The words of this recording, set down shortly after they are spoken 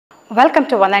Welcome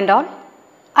to one and all.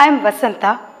 I am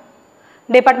Vasanta,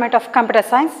 Department of Computer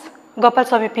Science,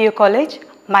 Gopalswamy PU College,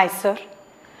 Mysore.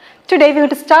 Today we are going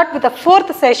to start with the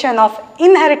fourth session of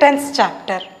Inheritance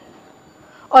chapter.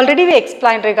 Already we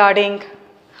explained regarding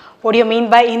what do you mean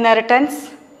by inheritance,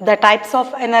 the types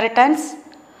of inheritance,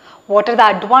 what are the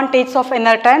advantages of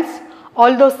inheritance,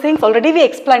 all those things already we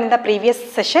explained in the previous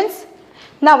sessions.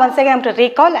 Now once again I am to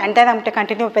recall and then I am to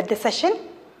continue with this session.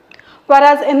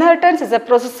 Whereas inheritance is a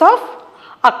process of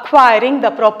acquiring the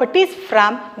properties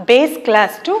from base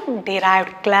class to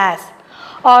derived class,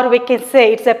 or we can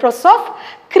say it's a process of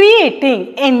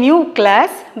creating a new class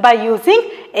by using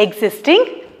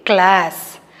existing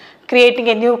class. Creating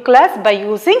a new class by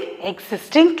using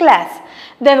existing class.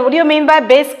 Then what do you mean by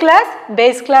base class?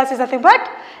 Base class is nothing but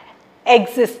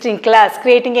existing class.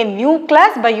 Creating a new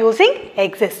class by using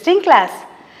existing class.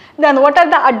 Then what are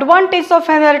the advantages of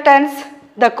inheritance?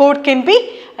 The code can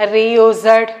be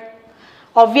reused.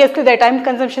 Obviously the time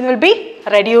consumption will be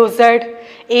reduced,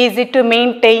 easy to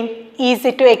maintain,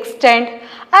 easy to extend,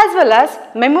 as well as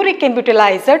memory can be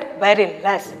utilized very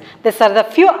less. These are the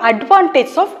few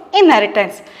advantages of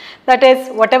inheritance. That is,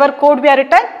 whatever code we are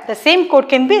written, the same code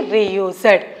can be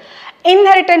reused.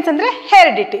 Inheritance and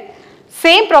heredity.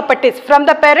 Same properties from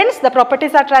the parents, the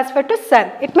properties are transferred to son.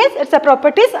 It means its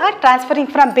properties are transferring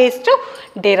from base to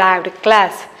derived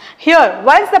class. Here,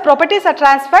 once the properties are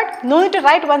transferred, no need to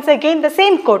write once again the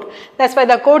same code. That's why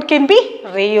the code can be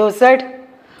reused.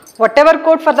 Whatever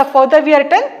code for the further we are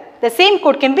written, the same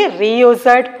code can be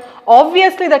reused.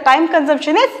 Obviously, the time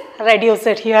consumption is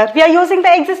reduced here. We are using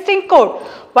the existing code.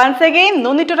 Once again,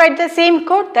 no need to write the same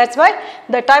code. That's why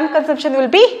the time consumption will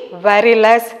be very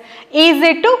less.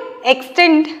 Easy to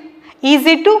extend,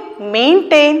 easy to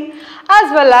maintain,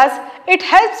 as well as it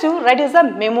helps you reduce the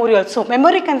memory also.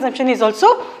 Memory consumption is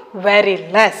also very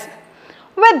less.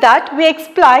 With that, we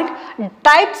explained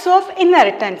types of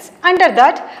inheritance. Under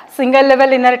that, single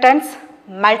level inheritance,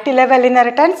 multi-level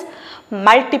inheritance,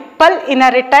 multiple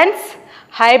inheritance,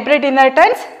 hybrid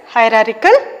inheritance,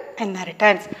 hierarchical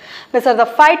inheritance. These are the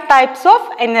 5 types of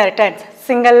inheritance: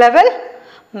 single level,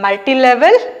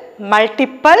 multi-level,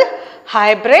 multiple,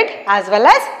 hybrid, as well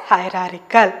as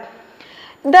hierarchical.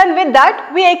 Then with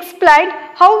that, we explained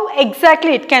how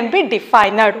exactly it can be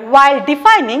defined. While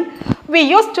defining, we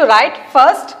used to write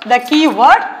first the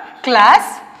keyword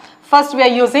class. First we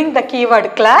are using the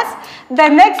keyword class.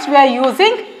 Then next we are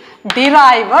using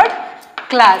derived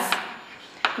class.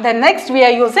 Then next we are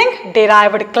using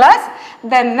derived class.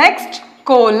 Then next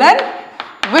colon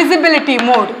visibility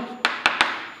mode.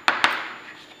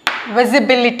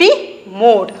 Visibility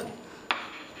mode.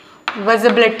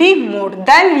 Visibility mode.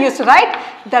 Then we used to write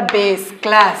the base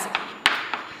class.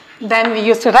 Then we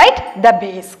used to write the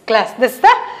base class. This is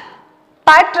the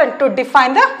pattern to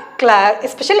define the class,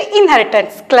 especially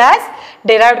inheritance. Class,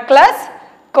 derived class,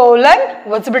 colon,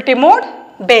 visibility mode,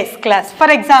 base class.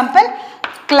 For example,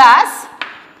 class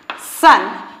son,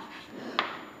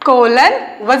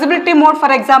 colon, visibility mode,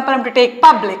 for example, I am to take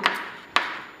public.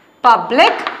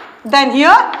 Public, then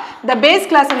here the base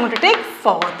class I am going to take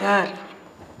father.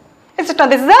 Etc.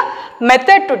 This is a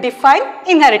method to define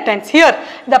inheritance. Here,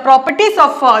 the properties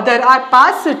of father are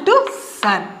passed to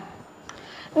son.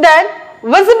 Then,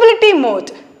 visibility mode.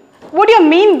 What do you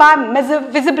mean by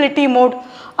visibility mode?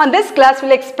 On this class, we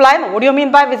will explain what do you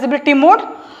mean by visibility mode,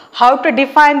 how to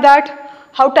define that,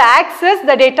 how to access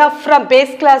the data from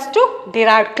base class to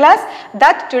derived class.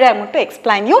 That today I am going to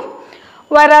explain you.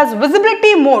 Whereas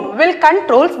visibility mode will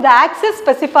control the access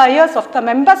specifiers of the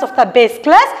members of the base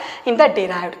class in the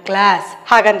derived class.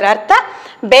 Hagandre artha,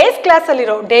 base class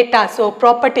alliro data, so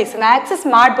properties na access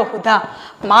ಮಾಡಬಹುದಾ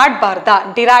ಮಾಡಬಾರದಾ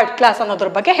derived class ಅನ್ನೋದ್ರ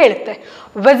ಬಗ್ಗೆ ಹೇಳುತ್ತೆ.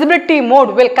 Visibility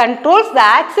mode will control the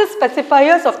access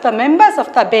specifiers of the members of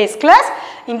the base class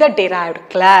in the derived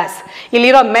class.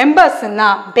 ಇಲ್ಲಿರೋ members ಅನ್ನ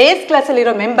base class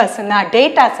ಅಲ್ಲಿರೋ members ಅನ್ನ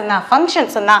datas ಅನ್ನ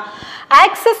functions ಅನ್ನ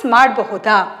access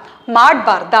ಮಾಡಬಹುದಾ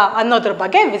ಮಾಡಬಾರದಾ ಅನ್ನೋದ್ರ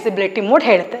ಬಗ್ಗೆ visibility mode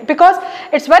ಹೇಳುತ್ತೆ. Because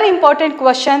it's very important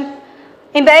question.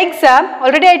 In the exam,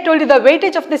 already I told you the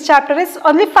weightage of this chapter is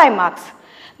only 5 marks.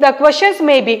 The questions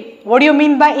may be, what do you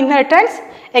mean by inheritance?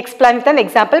 Explain with an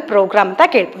example program ಅಂತ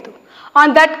ಕೇಳ್ಬೋದು. On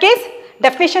that case,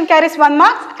 definition carries 1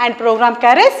 marks and program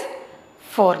carries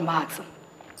 4 marks.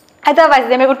 Otherwise,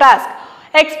 they may go to ask,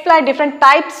 explain different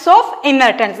types of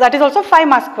inheritance. That is also 5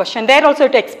 marks question. There also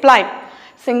to explain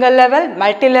single level,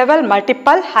 multi-level,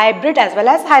 multiple, hybrid, as well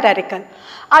as hierarchical.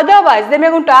 Otherwise, they may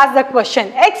going to ask the question,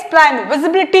 explain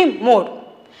visibility mode.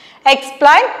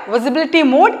 Explain visibility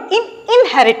mode in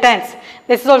inheritance.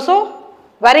 This is also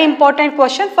very important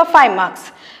question for 5 marks.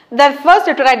 Then first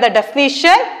you have to write the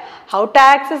definition, how to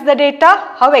access the data,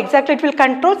 how exactly it will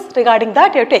control, regarding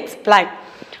that you have to explain.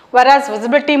 Whereas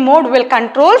visibility mode will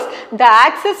control the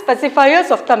access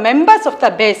specifiers of the members of the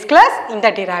base class in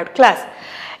the derived class.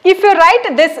 If you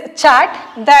write this chart,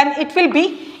 then it will be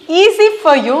easy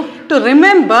for you to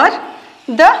remember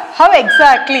how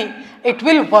exactly it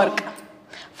will work.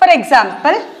 For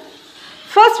example,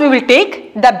 first we will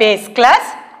take the base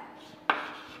class.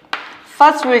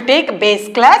 First we will take base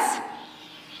class.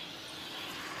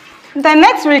 Then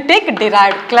next we will take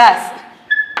derived class.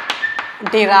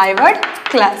 Derived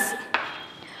class.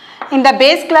 In the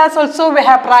base class also we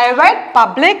have private,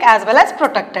 public as well as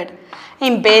protected.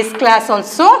 In base class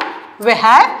also we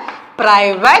have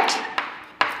private,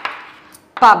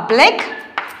 public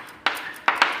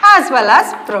as well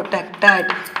as protected.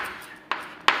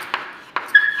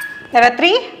 There are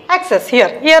three access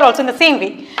here. Here also in the same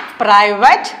way.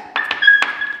 Private,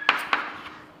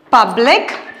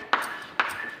 public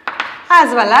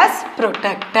as well as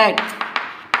protected.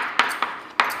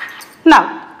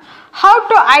 Now, how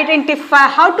to identify,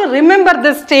 how to remember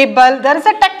this table? There is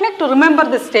a technique to remember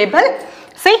this table.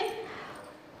 See,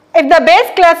 if the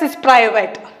base class is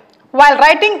private, while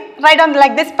write down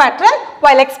like this pattern,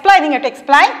 while explaining it,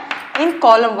 explain in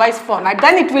column wise format.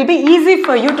 Then it will be easy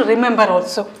for you to remember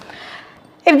also.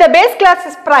 If the base class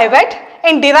is private,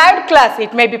 in derived class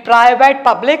it may be private,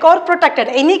 public or protected.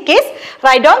 In any case,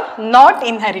 write down not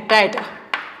inherited.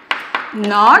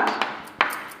 Not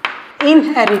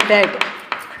inherited.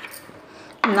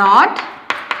 Not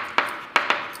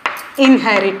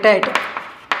inherited.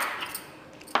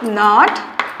 Not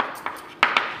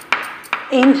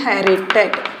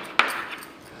inherited.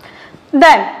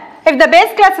 Then, if the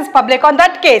base class is public, on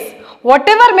that case,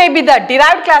 whatever may be the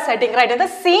derived class heading, write in the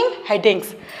same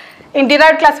headings. In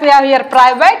derived class, we have here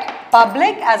private,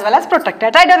 public as well as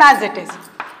protected. Write down as it is.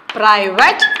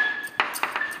 Private.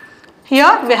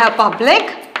 Here we have public.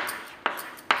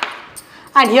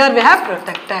 And here we have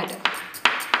protected.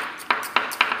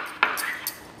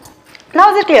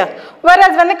 Now is it clear?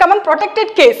 Whereas when we come on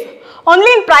protected case,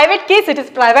 only in private case it is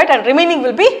private and remaining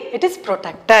will be, it is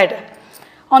protected.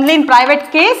 Only in private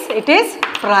case it is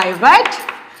private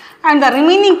and the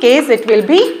remaining case it will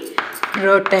be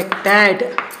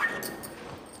protected.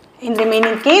 In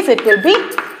remaining case it will be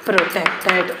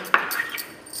protected.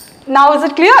 Now is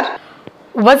it clear?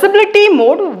 Visibility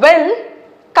mode will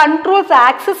control the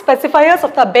access specifiers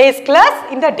of the base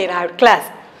class in the derived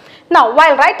class. Now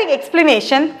while writing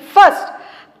explanation, first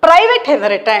private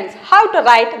inheritance. How to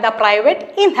write the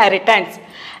private inheritance?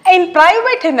 In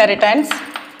private inheritance,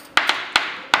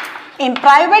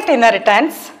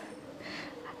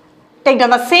 take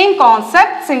down the same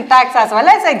concept, syntax as well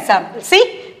as example.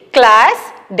 See,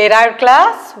 class, derived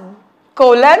class,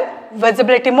 colon,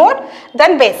 visibility mode,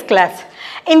 then base class.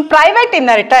 In private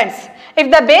inheritance, if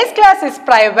the base class is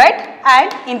private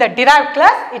and in the derived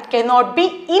class, it cannot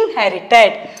be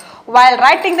inherited. While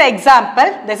writing the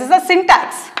example, this is the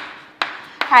syntax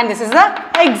and this is the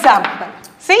example.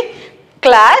 See,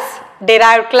 class,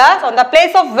 derived class, on the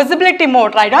place of visibility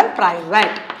mode, write on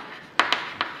private.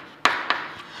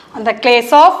 On the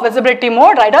place of visibility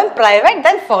mode, write on private,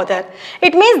 then further.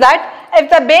 It means that if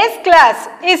the base class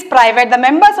is private, the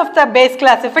members of the base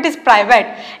class, if it is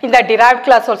private, in the derived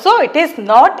class also, it is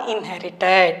not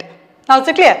inherited. Now is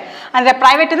it clear? And the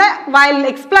private, while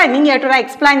explaining, you have to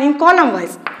explain in column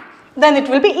wise. Then it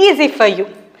will be easy for you.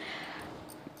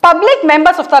 Public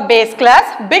members of the base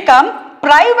class become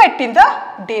private in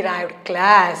the derived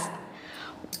class.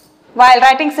 While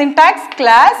writing syntax,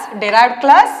 class, derived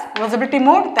class, visibility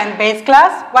mode, then base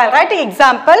class. While writing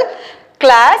example,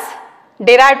 class,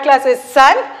 derived class is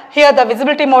son, here the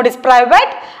visibility mode is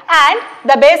private and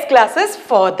the base class is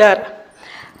further.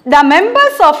 The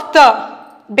members of the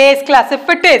base class, if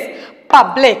it is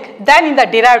public, then in the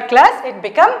derived class it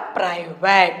becomes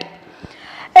private.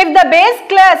 If the base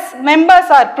class members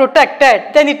are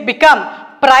protected, then it becomes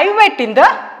private in the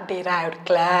derived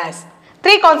class.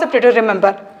 Three concepts to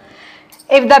remember.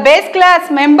 If the base class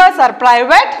members are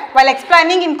private, while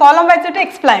explaining in column wise to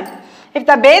explain. If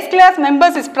the base class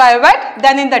members is private,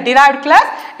 then in the derived class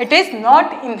it is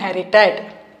not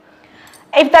inherited.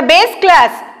 If the base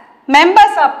class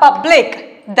members are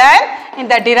public, then in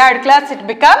the derived class it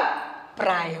becomes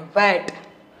private.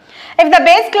 If the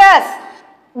base class,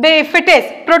 if it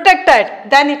is protected,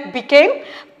 then it became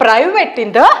private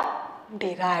in the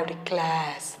derived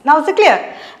class. Now is it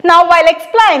clear? Now while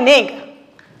explaining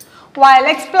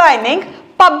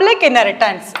public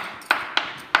inheritance,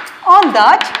 on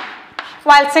that,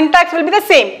 while syntax will be the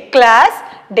same, class,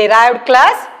 derived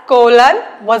class, colon,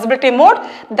 visibility mode,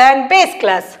 then base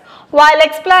class. While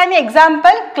explaining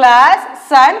example, class,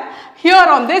 son, Here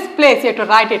on this place, you have to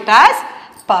write it as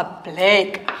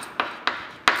public.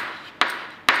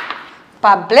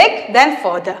 Public, then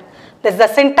further. This is the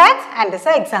syntax and this is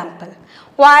the example.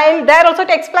 While there also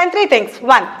to explain three things.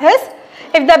 One is,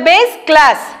 if the base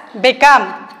class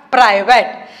become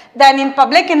private, then in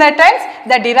public inheritance,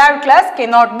 the derived class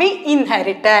cannot be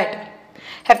inherited.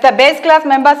 If the base class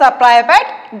members are private,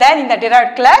 then in the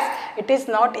derived class, it is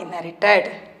not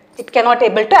inherited. It cannot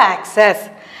able to access.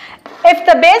 If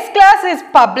the base class is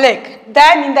public,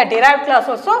 then in the derived class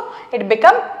also, it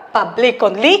become public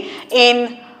only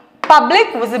in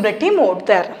public visibility mode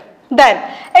there. Then,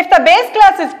 if the base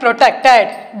class is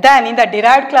protected, then in the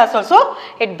derived class also,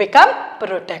 it become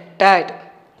protected.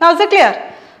 Now, is it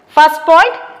clear? First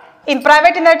point, in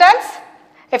private inheritance,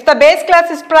 if the base class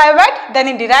is private, then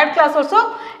in derived class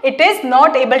also, it is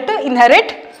not able to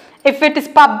inherit. If it is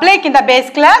public in the base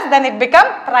class, then it become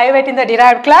private in the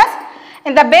derived class.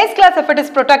 In the base class, if it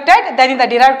is protected, then in the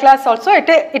derived class also,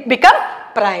 it become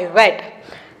private.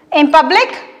 In public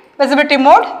visibility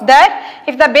mode, there,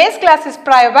 if the base class is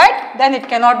private, then it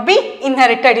cannot be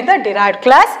inherited in the derived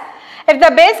class. If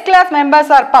the base class members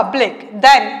are public,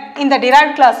 then in the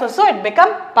derived class also, it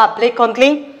become public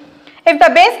only. If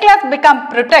the base class become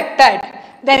protected,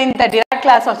 then in the derived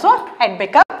class also it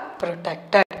become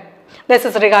protected. This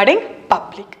is regarding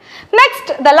public.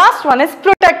 Next, the last one is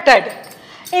protected.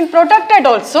 In protected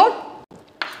also,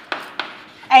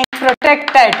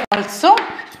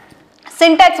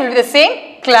 syntax will be the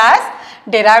same: class,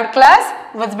 derived class,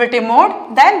 visibility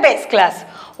mode, then base class.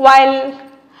 While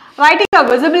writing a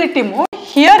visibility mode,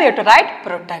 here you have to write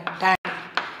protected.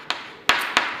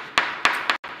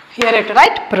 Here you have to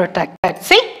write protected.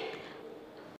 See?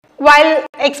 While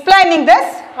explaining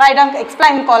this, write down,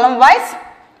 explain column wise.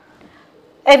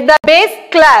 If the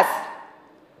base class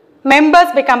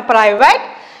members become private,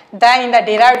 then in the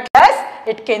derived class,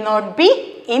 it cannot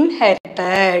be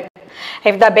inherited.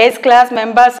 If the base class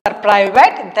members are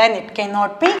private, then it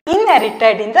cannot be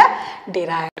inherited in the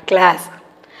derived class.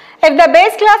 If the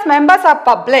base class members are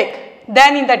public,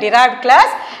 then in the derived class,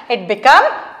 it become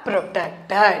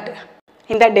protected.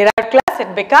 In the derived class,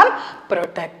 it become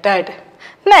protected.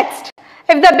 Next,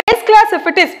 if the base class, if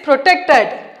it is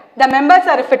protected, the members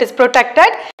are, if it is protected,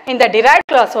 in the derived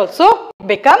class also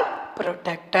become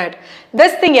protected.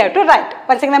 This thing you have to write.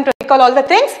 Once again, to recall all the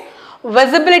things,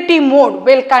 visibility mode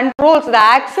will control the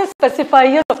access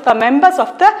specifiers of the members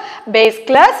of the base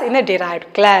class in a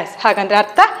derived class. Hagandre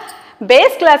artha,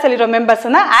 base class aliro members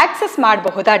na access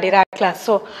ಮಾಡಬಹುದಾ derived class.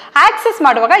 So access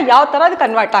ಮಾಡುವಾಗ ಯಾವ ತರಹದ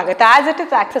convert ಆಗುತ್ತೆ, as it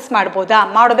is access ಮಾಡಬಹುದಾ,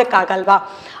 ಮಾಡೋದಕ್ಕಾಗಲ್ವಾ,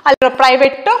 ಅಲ್ಲಿರೋ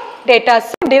private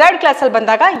datas derived class ಅಲ್ಲಿ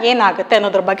ಬಂದಾಗ ಏನಾಗುತ್ತೆ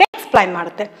ಅನ್ನೋದ್ರ ಬಗ್ಗೆ ಎಕ್ಸ್ಪ್ಲೈನ್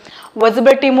ಮಾಡುತ್ತೆ.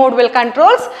 Visibility mode will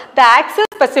controls the access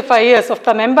specifiers of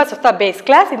the members of the base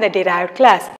class in the derived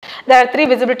class. There are three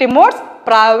visibility modes: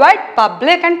 private,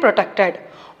 public and protected.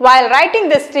 While writing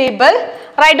this table,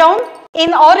 write down in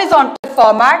horizontal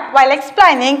format. While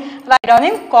explaining, write down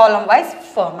in column wise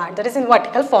format, that is in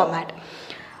vertical format.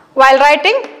 While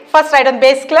writing, first write on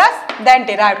base class, then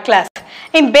derived class.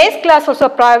 In base class also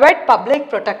private, public,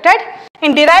 protected.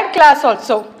 In derived class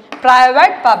also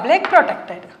private, public,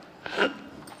 protected.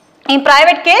 In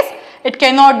private case, it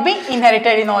cannot be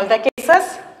inherited in all the cases.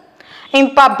 In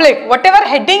public, whatever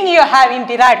heading you have in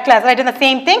derived class, write in the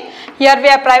same thing. Here we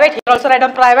have private, here also write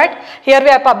on private. Here we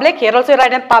have public, here also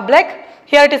write on public.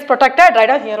 Here it is protected, write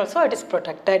down here also it is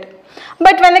protected.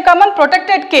 But when you come on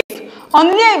protected case,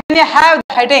 only when you have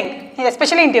the heading,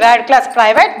 especially in derived class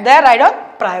private, there write down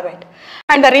private.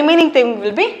 And the remaining thing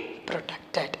will be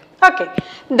protected. Okay.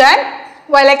 Then,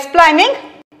 while explaining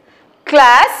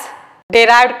class,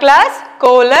 derived class,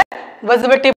 colon,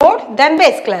 visibility mode, then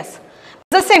base class.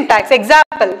 The syntax,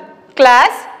 example,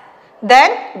 class, then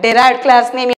derived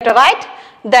class name you have to write,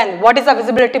 then what is the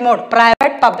visibility mode,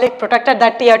 private, public, protected,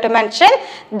 that you have to mention,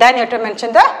 then you have to mention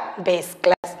the base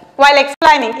class. While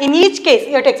explaining, in each case,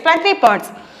 you have to explain 3 points.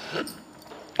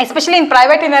 Especially in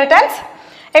private inheritance,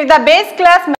 if the base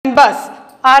class members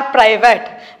are private,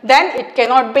 then it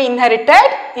cannot be inherited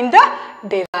in the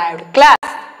derived class.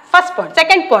 First point.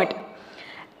 Second point,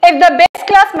 if the base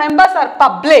class members are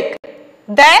public,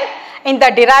 then in the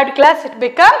derived class it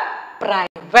become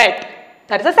private.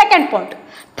 That is the second point.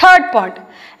 Third point,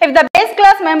 if the base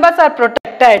class members are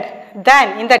protected,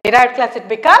 then in the derived class it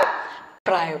become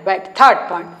private. Third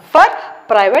point for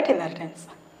private inheritance.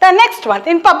 The next one,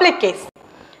 in public case,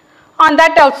 on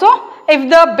that also, if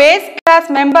the base class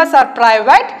members are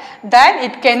private, then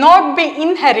it cannot be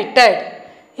inherited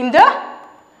in the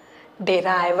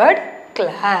derived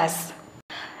class.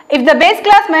 If the base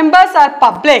class members are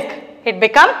public, it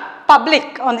become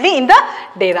public only in the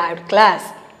derived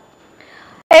class.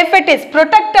 If it is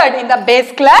protected in the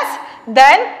base class,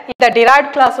 then in the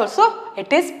derived class also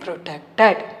it is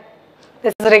protected.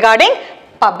 This is regarding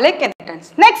public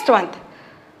inheritance. Next one,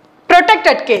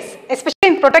 protected case, especially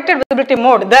in protected visibility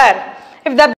mode. There,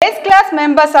 if the base class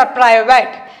members are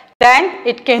private, then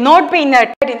it cannot be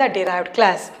inherited in the derived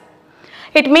class.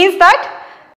 It means that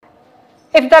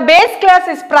if the base class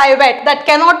is private, that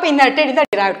cannot be inherited in the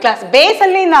derived class. Base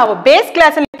alli ನಾವು base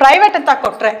class alli private anta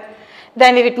kotre,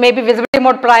 then it may be visibility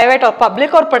mode private or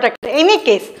public or protected. Any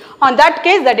case, on that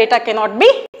case the data cannot be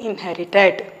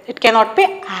inherited. It cannot be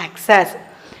accessed.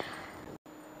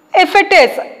 If it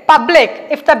is public,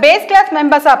 if the base class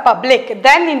members are public,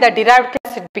 then in the derived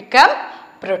class it become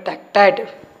protected.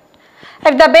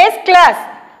 If the base class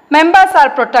members are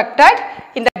protected,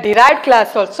 in the derived class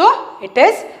also it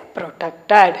is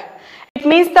protected. It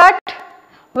means that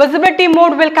visibility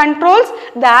mode will controls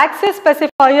the access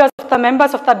specifiers of the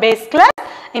members of the base class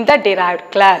in the derived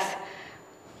class.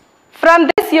 From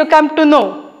this you come to know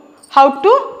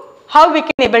how we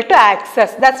can able to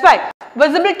access. That's why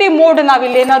visibility mode ನಾವು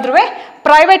ಇಲ್ಲಿ ಏನಾದರೂ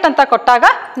private ಅಂತ ಕೊಟ್ಟಾಗ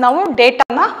ನಾವು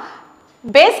ಡೇಟಾನ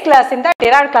base class in the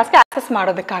derived class ಗೆ access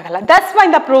ಮಾಡೋದಕ್ಕಾಗಲ್ಲ. That's why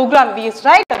in the program we use,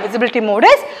 right, the visibility mode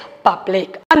is public.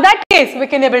 On that case we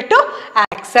can able to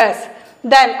access.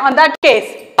 Then on that case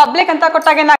public anta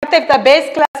kottaga enagutte, if the base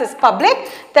class is public,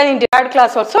 then in derived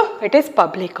class also it is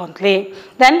public only.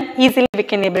 Then easily we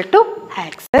can able to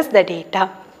access the data.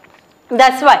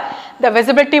 That's why the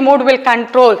visibility mode will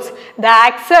controls the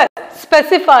access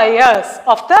specifiers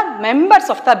of the members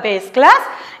of the base class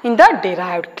in the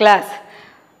derived class.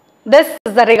 This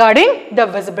is the regarding the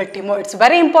visibility mode. It's a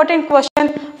very important question.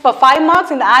 For 5 marks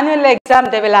in the annual exam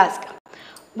they will ask.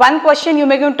 One question you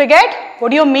may going to get, what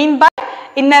do you mean by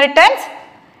inheritance?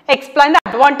 Explain the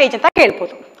advantage anta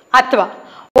kelbodu. Athwa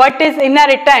what is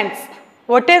inheritance?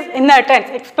 What is inheritance?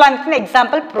 Explain an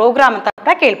example program anta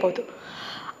kuda kelbodu.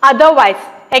 Otherwise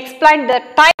explain the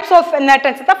types of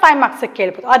inheritance anta 5 marks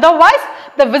kelbodu. Otherwise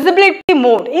the visibility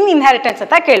mode in inheritance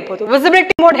anta kelbodu.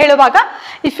 Visibility mode heluvaga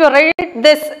if you read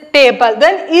this table,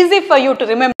 then easy for you to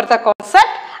remember the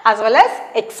concept as well as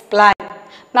explain.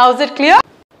 Now is it clear?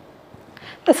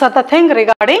 This is the thing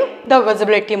regarding the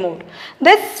visibility mode.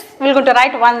 This we're going to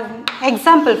write one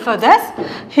example for this.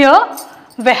 Here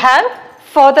we have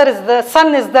father is the son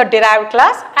is the derived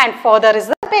class and father is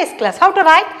the base class. How to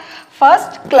write?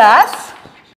 First class,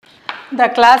 the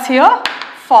class here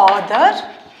father.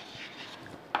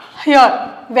 Here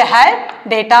we have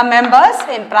data members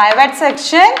in private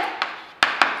section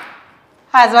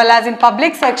as well as in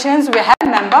public sections we have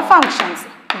member functions.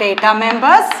 Data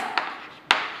members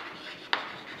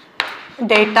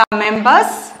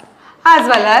as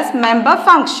well as member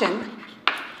function.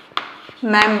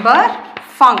 Member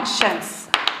functions.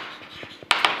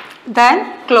 Then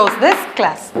close this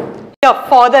class. Here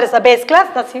father is a base class,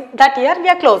 that here we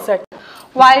are closed.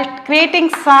 While creating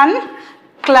son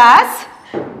class,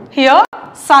 here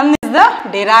son is the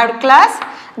derived class.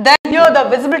 Then here the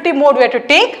visibility mode we have to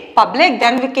take public,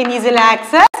 then we can easily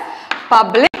access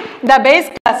public. The base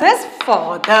class is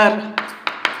father.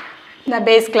 The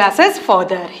base class is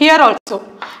father. Here also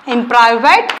in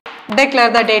private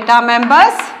declare the data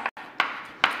members.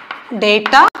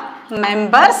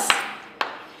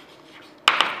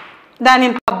 Then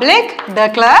in public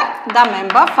declare the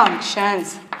member functions.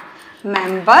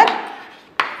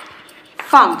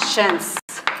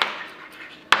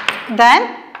 Then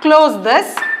close this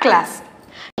class.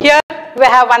 Here we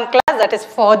have one class that is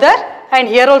father, and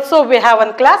here also we have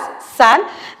one class son.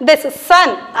 This son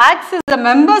acts as the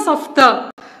members of the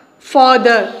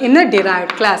father in a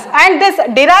derived class, and this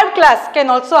derived class can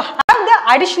also have the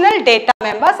additional data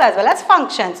members as well as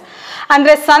functions.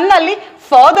 Andre son alli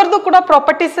father du kuda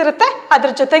properties irutte,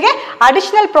 adra jotege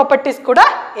additional properties kuda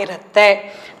irutte.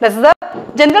 This is the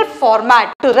general format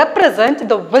to represent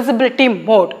the visibility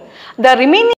mode. The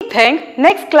remaining thing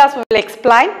next class we will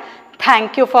explain.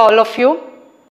 Thank you for all of you.